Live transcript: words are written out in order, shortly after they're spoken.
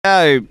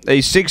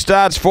He's 6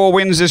 starts, 4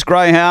 wins this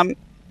greyhound.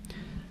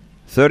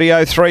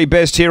 30.03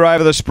 best here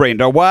over the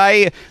sprint.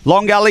 Away,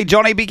 Long Gully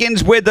Johnny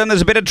begins with them.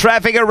 There's a bit of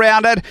traffic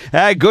around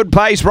it. Good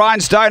pace,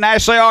 Rhinestone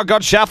Ashley.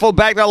 Got shuffled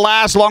back the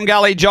last Long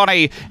Gully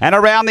Johnny. And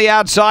around the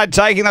outside,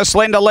 taking the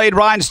slender lead,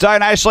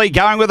 Rhinestone Ashley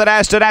going with it,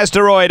 Aston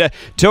Asteroid.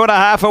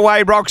 2.5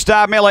 away,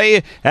 Rockstar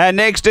Millie.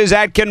 Next is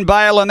Atkin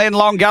Bale, and then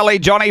Long Gully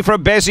Johnny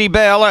from Bessie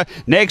Bell.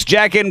 Next,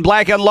 Jack in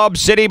Black and Lob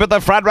City, but the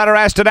front runner,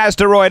 Aston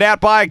Asteroid,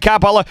 out by a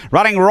couple.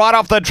 Running right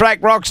off the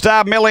track,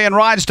 Rockstar Millie and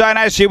Rhinestone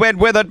Ashley went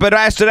with it, but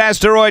Aston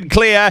Asteroid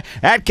clear.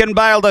 Atkin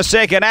Bale the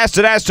second.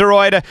 Aston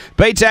Asteroid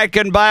beats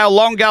Atkin Bale.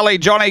 Long Gully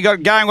Johnny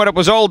got going when it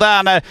was all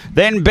done.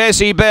 Then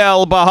Bessie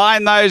Bell.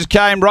 Behind those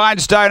came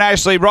Rhinestone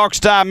Ashley,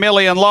 Rockstar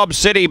Millie and Lob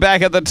City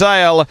back at the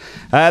tail.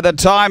 The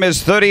time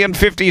is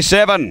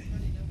 30:57.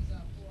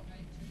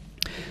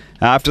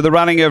 After the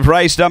running of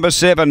race number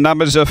 7,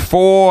 numbers are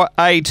 4,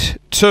 8,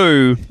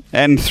 2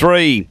 and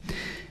 3.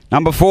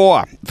 Number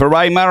 4 for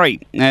Ray Murray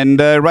and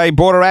Ray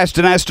Border,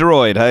 Aston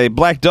Asteroid. A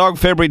black dog,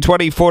 February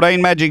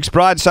 2014, Magic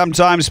Sprite,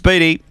 sometimes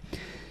speedy.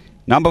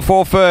 Number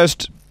 4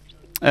 first.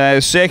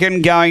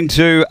 Second going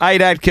to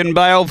 8 Atkin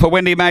Bale for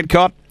Wendy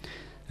Madcott.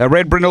 A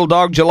red brindle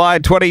dog, July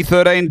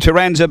 2013,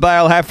 Taranza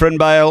Bale, Hafren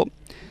Bale.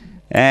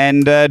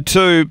 And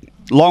 2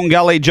 Long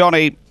Gully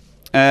Johnny,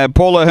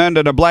 Paula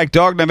Herndon, a black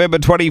dog, November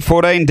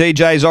 2014,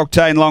 DJ's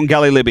Octane Long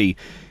Gully Libby.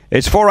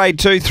 It's 4, 8,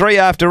 2, 3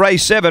 after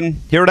race 7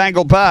 here at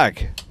Angle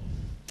Park.